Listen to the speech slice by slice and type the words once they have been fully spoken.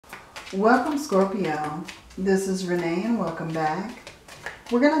Welcome, Scorpio. This is Renee and welcome back.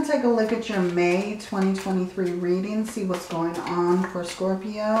 We're going to take a look at your May 2023 reading, see what's going on for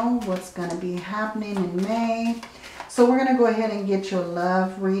Scorpio, what's going to be happening in May. So we're going to go ahead and get your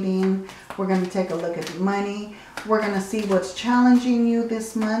love reading. We're going to take a look at money. We're going to see what's challenging you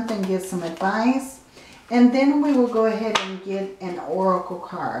this month and get some advice. And then we will go ahead and get an oracle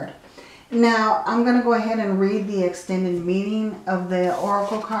card. Now, I'm going to go ahead and read the extended meaning of the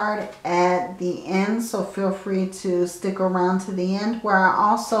oracle card at the end. So feel free to stick around to the end, where I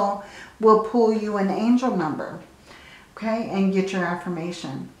also will pull you an angel number. Okay, and get your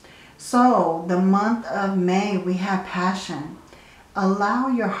affirmation. So the month of May, we have passion. Allow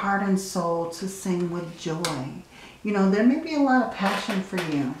your heart and soul to sing with joy. You know, there may be a lot of passion for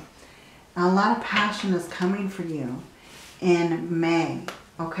you. A lot of passion is coming for you in May.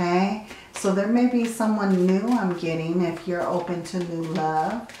 Okay, so there may be someone new I'm getting if you're open to new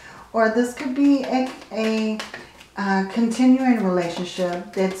love. Or this could be a continuing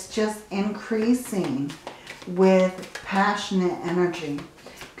relationship that's just increasing with passionate energy.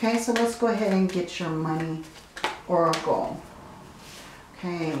 Okay, so let's go ahead and get your money oracle.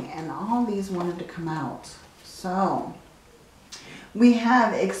 Okay, and all these wanted to come out. So we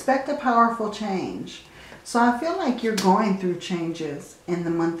have expect a powerful change. So I feel like you're going through changes in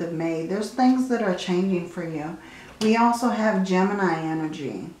the month of May. There's things that are changing for you. We also have Gemini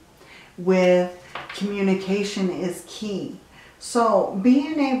energy with communication is key. So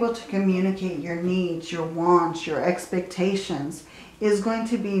being able to communicate your needs, your wants, your expectations is going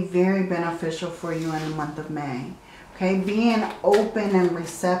to be very beneficial for you in the month of May. Okay, being open and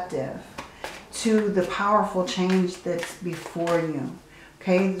receptive to the powerful change that's before you.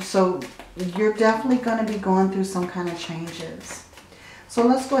 Okay, so you're definitely going to be going through some kind of changes. So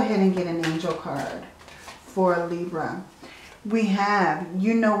let's go ahead and get an angel card for Libra. We have,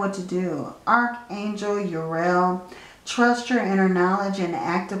 you know what to do. Archangel Uriel, trust your inner knowledge and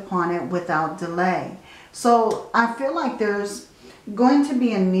act upon it without delay. So I feel like there's going to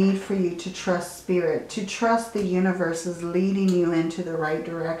be a need for you to trust spirit, to trust the universe is leading you into the right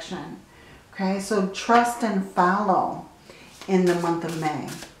direction. Okay, so trust and follow in the month of May.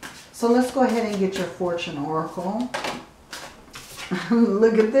 So let's go ahead and get your fortune oracle.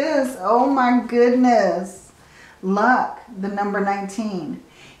 Look at this. Oh my goodness. Luck, the number 19.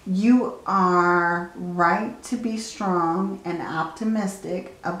 You are right to be strong and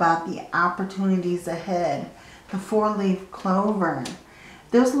optimistic about the opportunities ahead. The 4-leaf clover.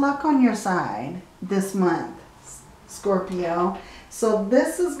 There's luck on your side this month, Scorpio. So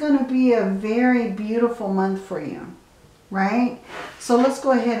this is going to be a very beautiful month for you. Right? So let's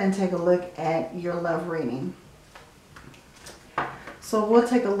go ahead and take a look at your love reading. So we'll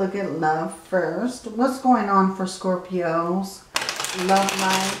take a look at love first. What's going on for Scorpio's love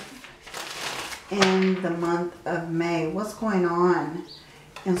life in the month of May? What's going on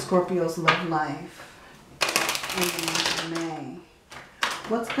in Scorpio's love life in the month of May?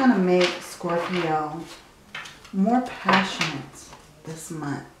 What's going to make Scorpio more passionate this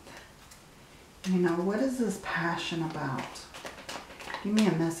month? You know, what is this passion about? Give me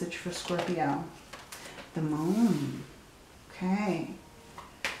a message for Scorpio. The moon. Okay.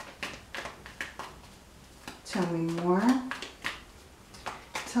 Tell me more.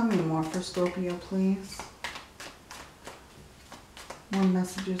 Tell me more for Scorpio, please. More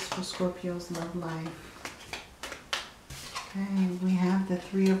messages for Scorpio's love life. Okay, we have the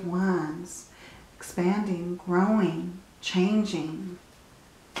 3 of Wands. Expanding, growing, changing.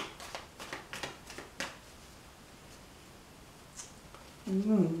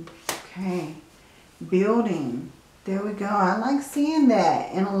 Okay, building. There we go. I like seeing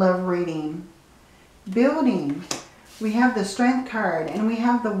that in a love reading. Building. We have the Strength card and we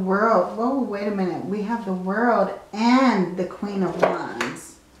have the World. Whoa, wait a minute. We have the World and the Queen of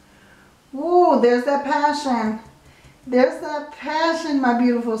Wands. Whoa, there's that passion. There's that passion, my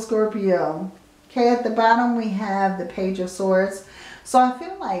beautiful Scorpio. Okay, at the bottom we have the Page of Swords. So I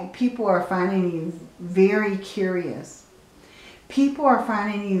feel like people are finding you very curious. People are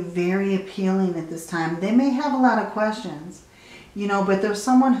finding you very appealing at this time. They may have a lot of questions, you know, but there's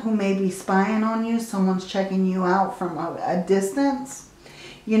someone who may be spying on you. Someone's checking you out from a distance.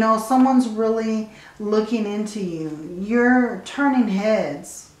 You know, someone's really looking into you. You're turning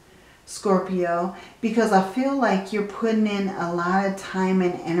heads, Scorpio, because I feel like you're putting in a lot of time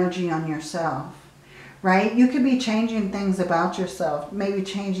and energy on yourself, right? You could be changing things about yourself. Maybe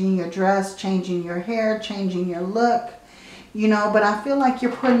changing your dress, changing your hair, changing your look. You know, but I feel like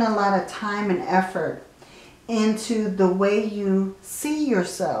you're putting a lot of time and effort into the way you see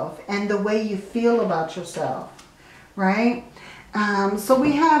yourself and the way you feel about yourself, right? So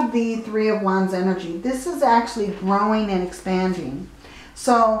we have the Three of Wands energy. This is actually growing and expanding.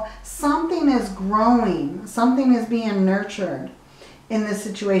 So something is growing. Something is being nurtured in this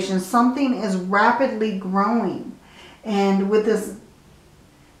situation. Something is rapidly growing. And with this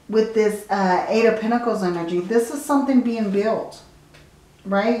Eight of Pentacles energy, this is something being built.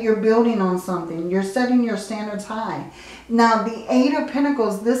 Right? You're building on something. You're setting your standards high. Now, the Eight of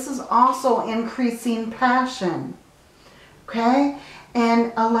Pentacles, this is also increasing passion. Okay?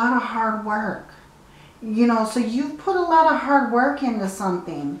 And a lot of hard work. You know, so you've put a lot of hard work into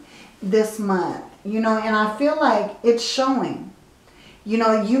something this month. You know, and I feel like it's showing. You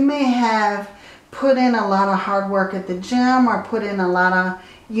know, you may have put in a lot of hard work at the gym or put in a lot of,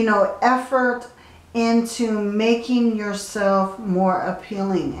 you know, effort into making yourself more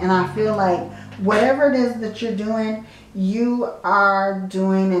appealing. And I feel like whatever it is that you're doing, you are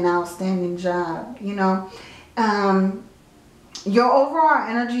doing an outstanding job. You know, your overall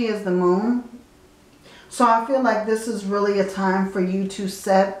energy is the moon. So I feel like this is really a time for you to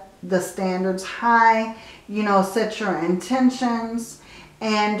set the standards high, you know, set your intentions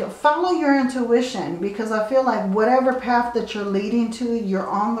and follow your intuition, because I feel like whatever path that you're leading to, you're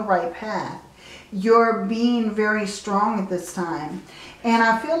on the right path. You're being very strong at this time. And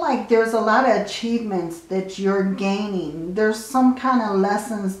I feel like there's a lot of achievements that you're gaining. There's some kind of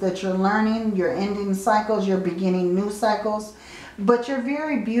lessons that you're learning. You're ending cycles. You're beginning new cycles. But you're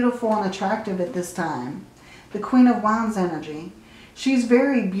very beautiful and attractive at this time. The Queen of Wands energy. She's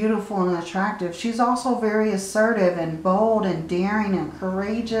very beautiful and attractive. She's also very assertive and bold and daring and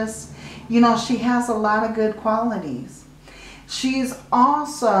courageous. You know, she has a lot of good qualities. She's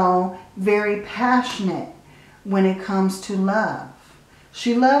also very passionate when it comes to love.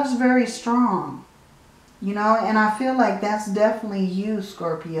 She loves very strong, you know, and I feel like that's definitely you,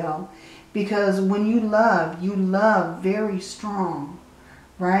 Scorpio, because when you love very strong,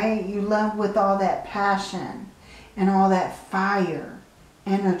 right? You love with all that passion and all that fire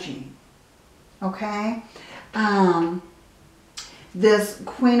energy, okay? This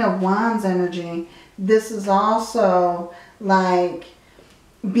Queen of Wands energy, this is also like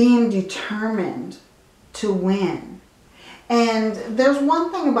being determined to win. And there's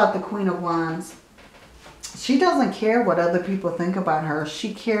one thing about the Queen of Wands. She doesn't care what other people think about her.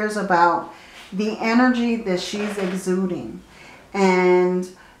 She cares about the energy that she's exuding and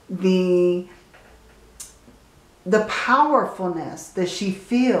the powerfulness that she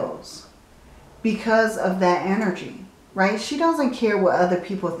feels because of that energy, right? She doesn't care what other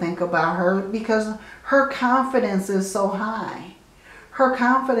people think about her because her confidence is so high. Her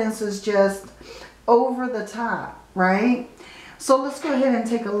confidence is just over the top, right? So let's go ahead and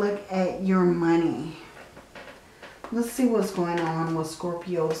take a look at your money. Let's see what's going on with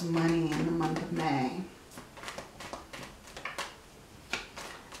Scorpio's money in the month of May.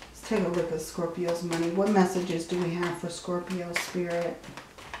 Let's take a look at Scorpio's money. What messages do we have for Scorpio Spirit?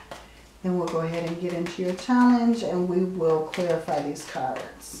 Then we'll go ahead and get into your challenge and we will clarify these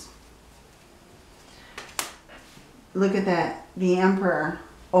cards. Look at that. The Emperor.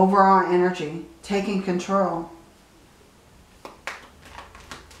 Overall energy. Taking control.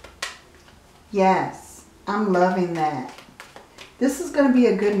 Yes. I'm loving that. This is going to be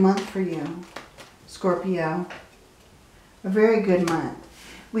a good month for you, Scorpio. A very good month.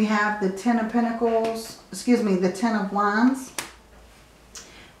 We have the Ten of Pentacles. Excuse me. The Ten of Wands.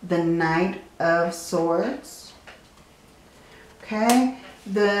 The Knight of Swords. Okay.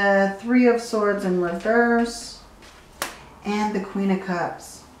 The Three of Swords in reverse. And the Queen of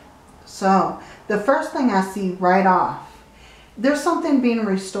Cups. So, the first thing I see right off, there's something being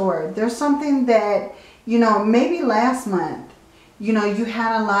restored. There's something that, you know, maybe last month, you know, you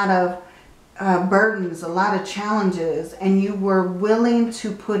had a lot of burdens, a lot of challenges, and you were willing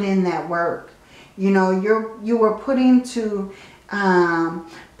to put in that work. You know, you were put in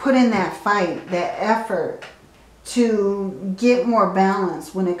that fight, that effort to get more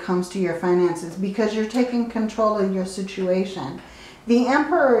balance when it comes to your finances because you're taking control of your situation. The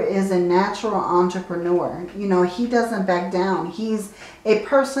Emperor is a natural entrepreneur. You know, he doesn't back down. He's a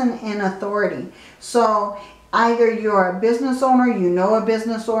person in authority. So either you're a business owner, you know a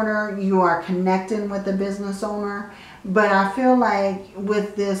business owner, you are connecting with a business owner. But I feel like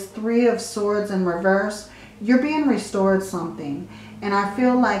with this Three of Swords in reverse, you're being restored something. And I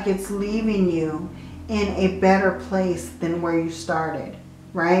feel like it's leaving you in a better place than where you started,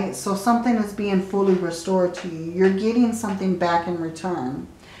 right? So something is being fully restored to you. You're getting something back in return,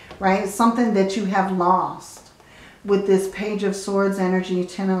 right? Something that you have lost with this Page of Swords energy,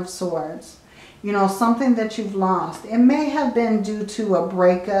 Ten of Swords. You know, something that you've lost. It may have been due to a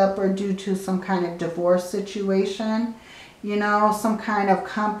breakup or due to some kind of divorce situation. you know, some kind of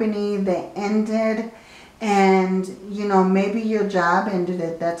company that ended. And, you know, maybe your job ended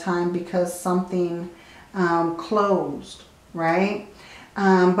at that time because something closed, right?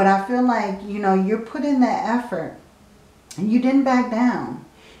 But I feel like, you know, you're putting the effort and you didn't back down.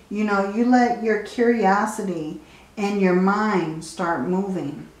 You know, you let your curiosity and your mind start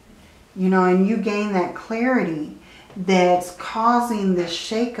moving, you know, and you gain that clarity that's causing this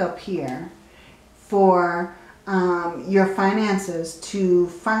shakeup here for your finances to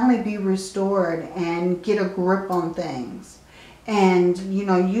finally be restored and get a grip on things. And, you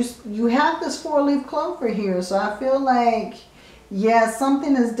know, you have this 4-leaf clover here. So I feel like, yeah,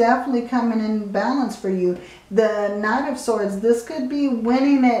 something is definitely coming in balance for you. The Knight of Swords, this could be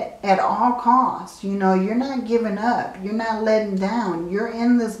winning it at all costs. You know, you're not giving up. You're not letting down. You're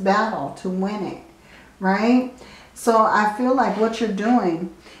in this battle to win it, right? So I feel like what you're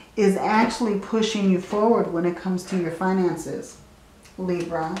doing is actually pushing you forward when it comes to your finances,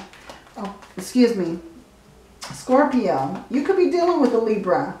 Libra. Oh, excuse me, Scorpio. You could be dealing with a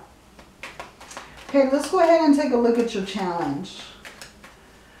Libra. Okay, let's go ahead and take a look at your challenge.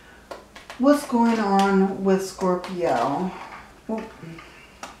 What's going on with Scorpio? Oh,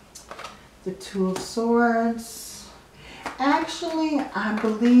 the Two of Swords. Actually, I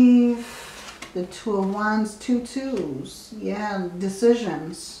believe the Two of Wands, 2 twos. Yeah,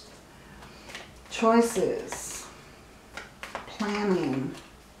 decisions. Choices, planning,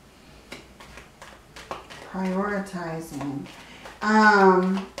 prioritizing.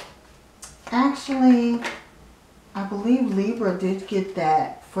 Actually, I believe Libra did get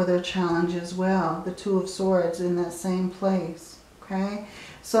that for their challenge as well. The Two of Swords in that same place. Okay,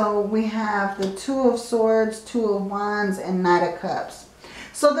 so we have the Two of Swords, Two of Wands, and Knight of Cups.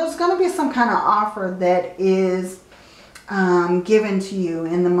 So there's going to be some kind of offer that is given to you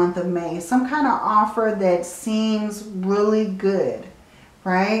in the month of May. Some kind of offer that seems really good,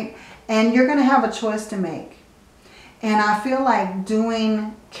 right? And you're going to have a choice to make. And I feel like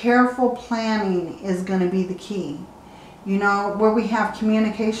doing careful planning is going to be the key. You know, where we have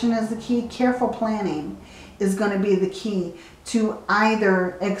communication as the key, careful planning is going to be the key to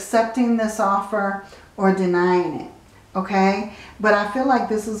either accepting this offer or denying it. Okay? But I feel like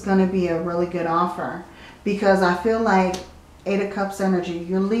this is going to be a really good offer. Because I feel like 8 of Cups energy,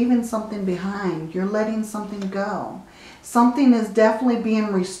 you're leaving something behind. You're letting something go. Something is definitely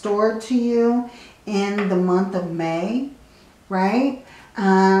being restored to you in the month of May, right?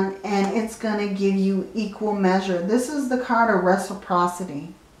 And it's going to give you equal measure. This is the card of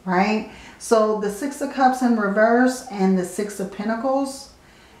reciprocity, right? So the 6 of Cups in reverse and the 6 of Pentacles,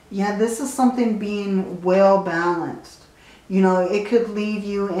 yeah, this is something being well balanced. You know, it could leave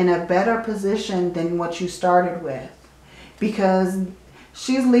you in a better position than what you started with. Because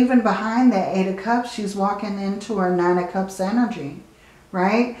she's leaving behind that 8 of Cups. She's walking into her 9 of Cups energy,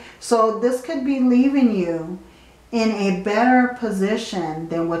 right? So this could be leaving you in a better position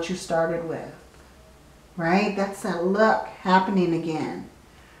than what you started with, right? That's that luck happening again,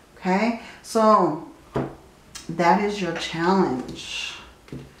 okay? So that is your challenge,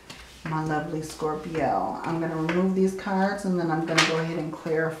 my lovely Scorpio. I'm going to remove these cards and then I'm going to go ahead and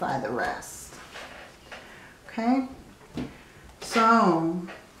clarify the rest. Okay? So,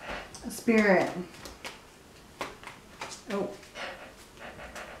 Spirit. Oh.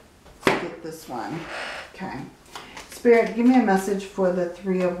 Let's get this one. Okay. Spirit, give me a message for the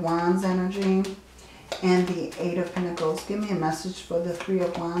 3 of Wands energy and the 8 of Pentacles. Give me a message for the 3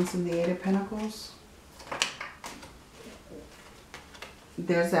 of Wands and the 8 of Pentacles.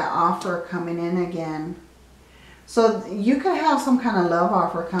 There's that offer coming in again. So you could have some kind of love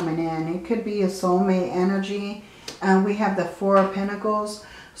offer coming in. It could be a soulmate energy. And we have the 4 of Pentacles.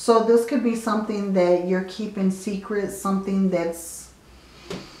 So this could be something that you're keeping secret. Something that's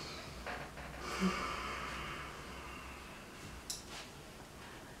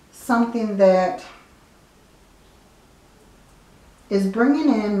is bringing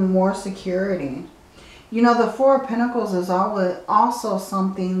in more security. You know, the 4 of Pentacles is also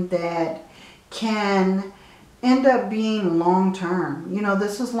something that can end up being long-term. You know,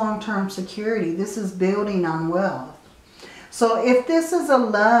 this is long-term security. This is building on wealth. So if this is a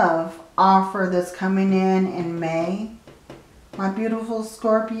love offer that's coming in May, my beautiful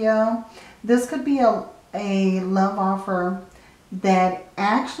Scorpio, this could be a love offer that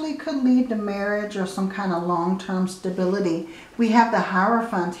actually could lead to marriage or some kind of long-term stability. We have the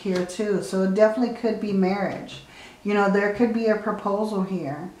Hierophant here too, so it definitely could be marriage. You know, there could be a proposal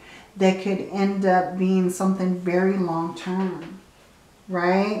here that could end up being something very long-term,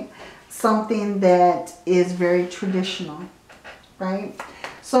 right? Something that is very traditional, right?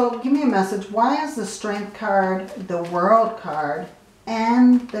 So give me a message. Why is the Strength card, the World card,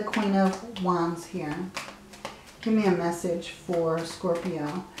 and the Queen of Wands here? Give me a message for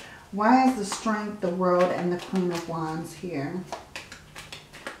Scorpio. Why is the Strength, the World, and the Queen of Wands here?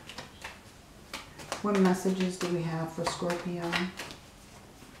 What messages do we have for Scorpio?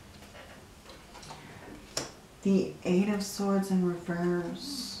 The Eight of Swords in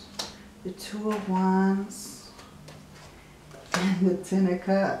reverse. The Two of Wands. And the Ten of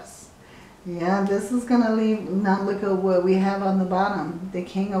Cups. Yeah, this is going to leave, now look at what we have on the bottom. The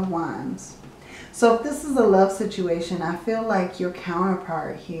King of Wands. So if this is a love situation, I feel like your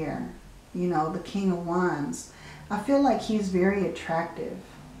counterpart here, you know, the King of Wands, I feel like he's very attractive.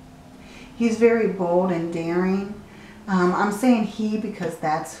 He's very bold and daring. I'm saying he because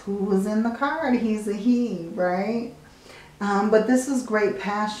that's who was in the card. He's a he, right? But this is great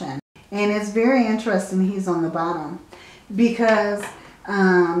passion. And it's very interesting he's on the bottom because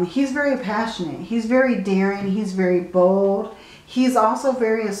he's very passionate. He's very daring. He's very bold. He's also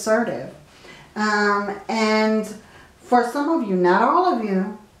very assertive. And for some of you, not all of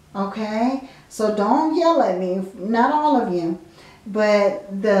you, okay? So don't yell at me. Not all of you.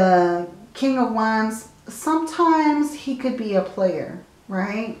 But the King of Wands, sometimes he could be a player,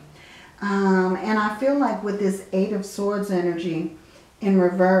 right? And I feel like with this Eight of Swords energy in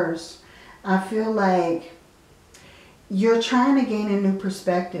reverse, I feel like you're trying to gain a new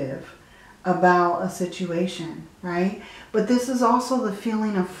perspective about a situation, right? But this is also the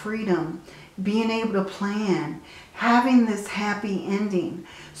feeling of freedom, being able to plan, having this happy ending.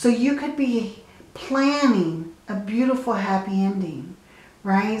 So you could be planning a beautiful happy ending,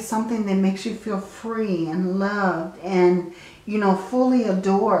 right? Something that makes you feel free and loved and, you know, fully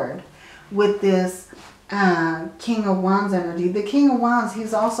adored with this King of Wands energy. The King of Wands,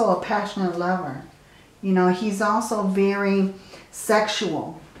 he's also a passionate lover. You know, he's also very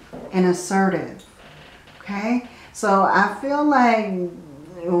sexual and assertive. Okay? So I feel like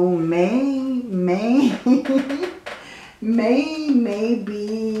may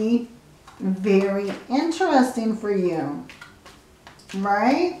be very interesting for you.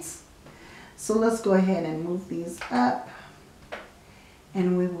 Right? So let's go ahead and move these up.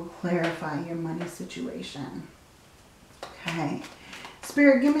 And we will clarify your money situation. Okay.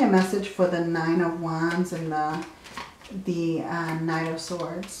 Spirit, give me a message for the Nine of Wands and the Knight of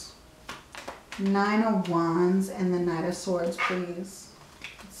Swords. Nine of Wands and the Knight of Swords, please.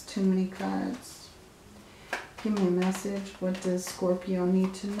 It's too many cards. Give me a message. What does Scorpio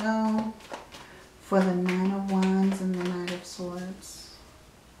need to know for the Nine of Wands and the Knight of Swords?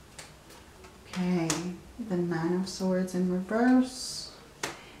 Okay. The Nine of Swords in reverse.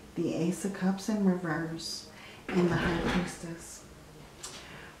 The Ace of Cups in reverse. And the High Priestess.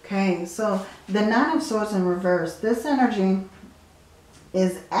 Okay, so the Nine of Swords in reverse. This energy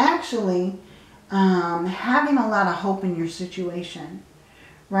is actually having a lot of hope in your situation,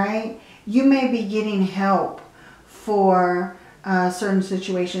 right? You may be getting help for certain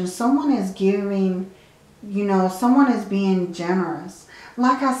situations. Someone is giving, you know, someone is being generous.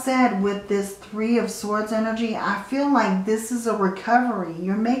 Like I said, with this Three of Swords energy, I feel like this is a recovery.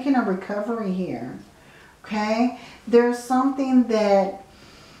 You're making a recovery here, okay? There's something that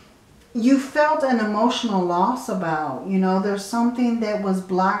you felt an emotional loss about. You know, there's something that was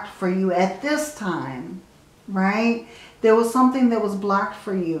blocked for you at this time, right? There was something that was blocked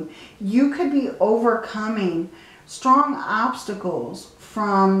for you. You could be overcoming strong obstacles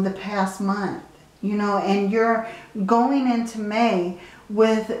from the past month, you know, and you're going into May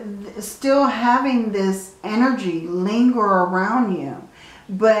with still having this energy linger around you.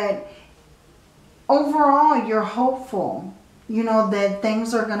 But overall, you're hopeful, you know, that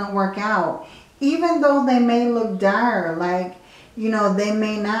things are going to work out. Even though they may look dire, like, you know, they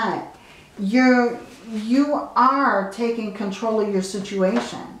may not. You are taking control of your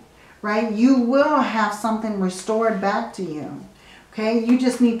situation, right? You will have something restored back to you, okay? You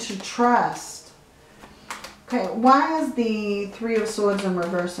just need to trust. Okay, why is the Three of Swords in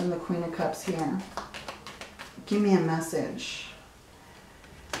reverse and the Queen of Cups here? Give me a message.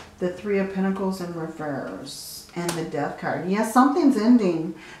 The Three of Pentacles in reverse and the Death card. Yes, something's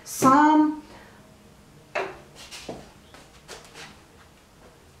ending. Something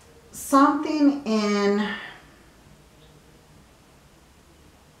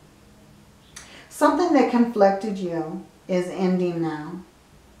that conflicted you is ending now,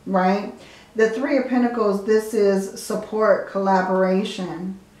 right? The Three of Pentacles, this is support,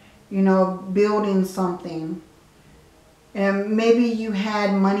 collaboration, you know, building something. And maybe you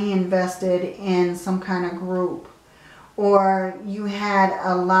had money invested in some kind of group, or you had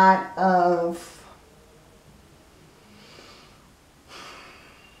a lot of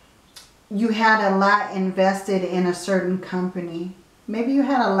you had a lot invested in a certain company. Maybe you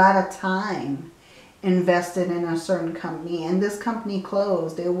had a lot of time invested in a certain company, and this company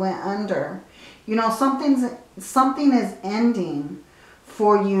closed. It went under. You know, something is ending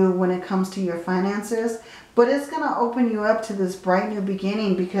for you when it comes to your finances, but it's going to open you up to this bright new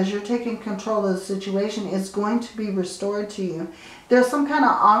beginning because you're taking control of the situation. It's going to be restored to you. There's some kind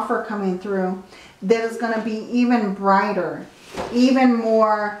of offer coming through that is going to be even brighter, even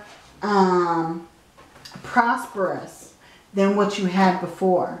more prosperous than what you had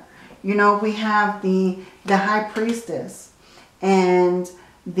before. You know, we have the High Priestess and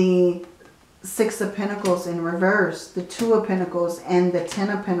the Six of Pentacles in reverse, the Two of Pentacles and the Ten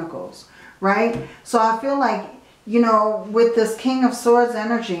of Pentacles, right? So I feel like, you know, with this King of Swords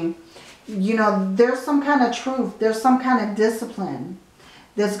energy, you know, there's some kind of truth, there's some kind of discipline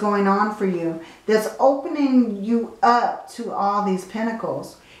that's going on for you, that's opening you up to all these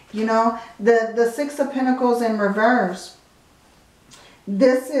pentacles. You know, the Six of Pentacles in reverse,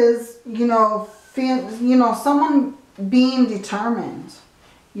 this is, you know, someone being determined.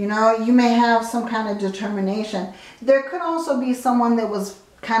 You know, you may have some kind of determination. There could also be someone that was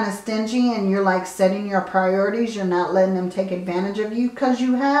kind of stingy and you're like setting your priorities. You're not letting them take advantage of you because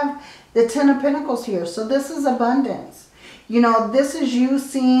you have the Ten of Pentacles here. So this is abundance. You know, this is you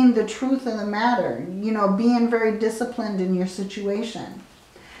seeing the truth of the matter. You know, being very disciplined in your situation.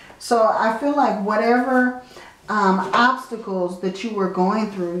 So I feel like whatever obstacles that you were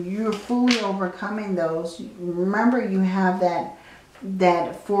going through, you're fully overcoming those. Remember, you have that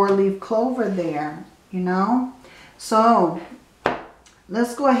 4-leaf clover there, you know. So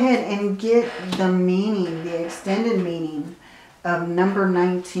let's go ahead and get the meaning, the extended meaning of number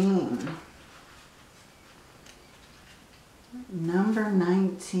 19. Number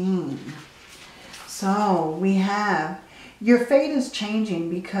 19. So we have, your fate is changing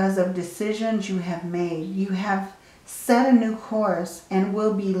because of decisions you have made. You have set a new course and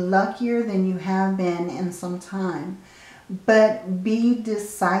will be luckier than you have been in some time. But be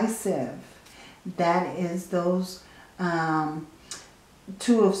decisive. That is those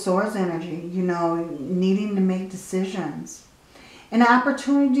Two of Swords energy, you know, needing to make decisions. An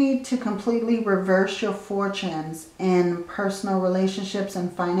opportunity to completely reverse your fortunes in personal relationships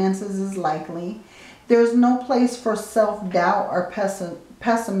and finances is likely. There's no place for self-doubt or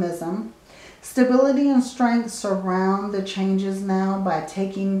pessimism. Stability and strength surround the changes now by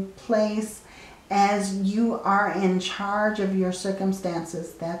taking place as you are in charge of your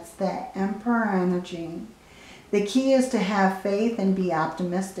circumstances. That's that Emperor energy. The key is to have faith and be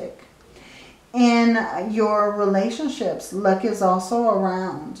optimistic. In your relationships, luck is also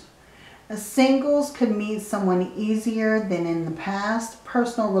around. Singles could meet someone easier than in the past.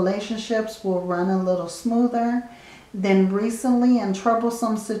 Personal relationships will run a little smoother than recently, and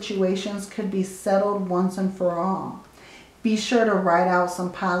troublesome situations could be settled once and for all. Be sure to write out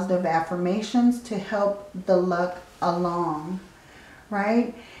some positive affirmations to help the luck along,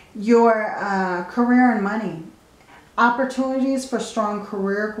 right? Your career and money. Opportunities for strong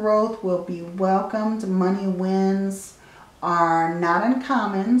career growth will be welcomed. Money wins are not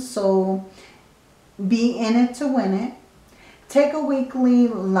uncommon, so be in it to win it. Take a weekly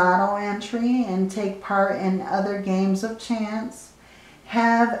lotto entry and take part in other games of chance.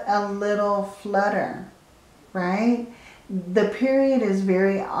 Have a little flutter, right? The period is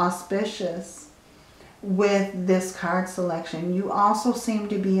very auspicious with this card selection. You also seem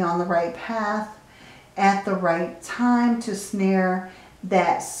to be on the right path at the right time to snare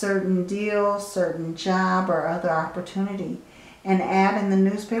that certain deal, certain job, or other opportunity. An ad in the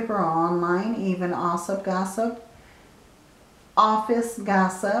newspaper or online, even office gossip,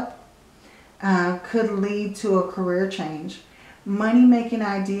 could lead to a career change. Money-making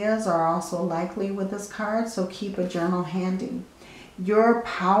ideas are also likely with this card, so keep a journal handy. Your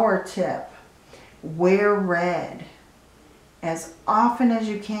power tip, wear red as often as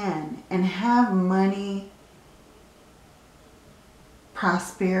you can and have money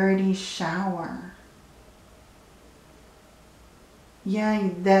prosperity shower. Yeah,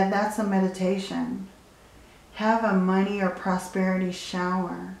 that's a meditation. Have a money or prosperity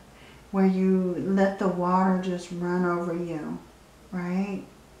shower where you let the water just run over you, right?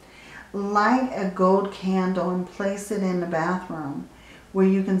 Light a gold candle and place it in the bathroom where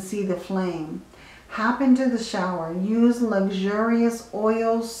you can see the flame. Hop into the shower. Use luxurious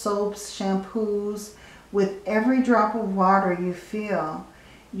oils, soaps, shampoos. With every drop of water, you feel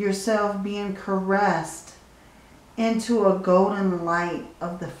yourself being caressed into a golden light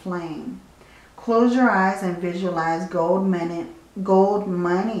of the flame. Close your eyes and visualize gold money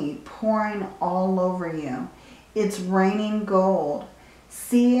pouring all over you. It's raining gold.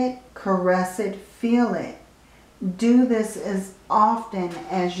 See it, caress it, feel it. Do this as often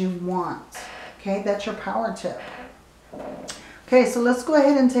as you want. Okay, that's your power tip. Okay, so let's go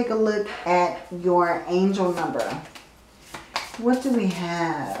ahead and take a look at your angel number. What do we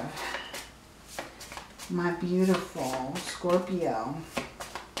have? My beautiful Scorpio.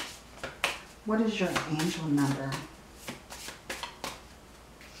 What is your angel number?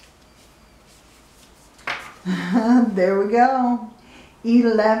 There we go.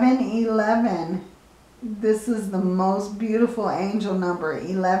 1111. This is the most beautiful angel number.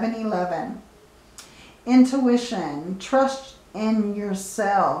 1111. Intuition. Trust in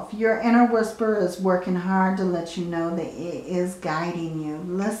yourself. Your inner whisper is working hard to let you know that it is guiding you.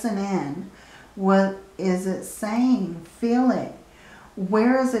 Listen in. What is it saying? Feel it.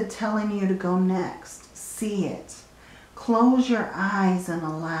 Where is it telling you to go next? See it. Close your eyes and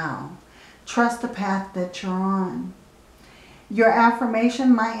allow. Trust the path that you're on. Your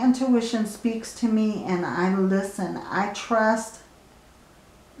affirmation, my intuition speaks to me and I listen. I trust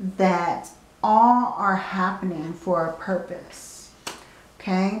that all are happening for a purpose.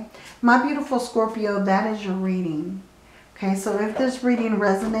 Okay? My beautiful Scorpio, that is your reading. Okay, so if this reading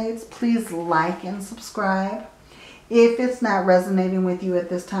resonates, please like and subscribe. If it's not resonating with you at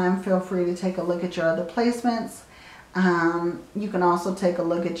this time, feel free to take a look at your other placements. You can also take a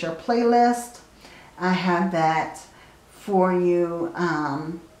look at your playlist. I have that for you.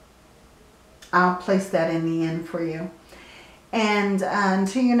 I'll place that in the end for you. And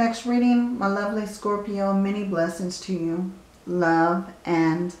until your next reading, my lovely Scorpio, many blessings to you. Love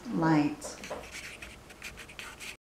and light.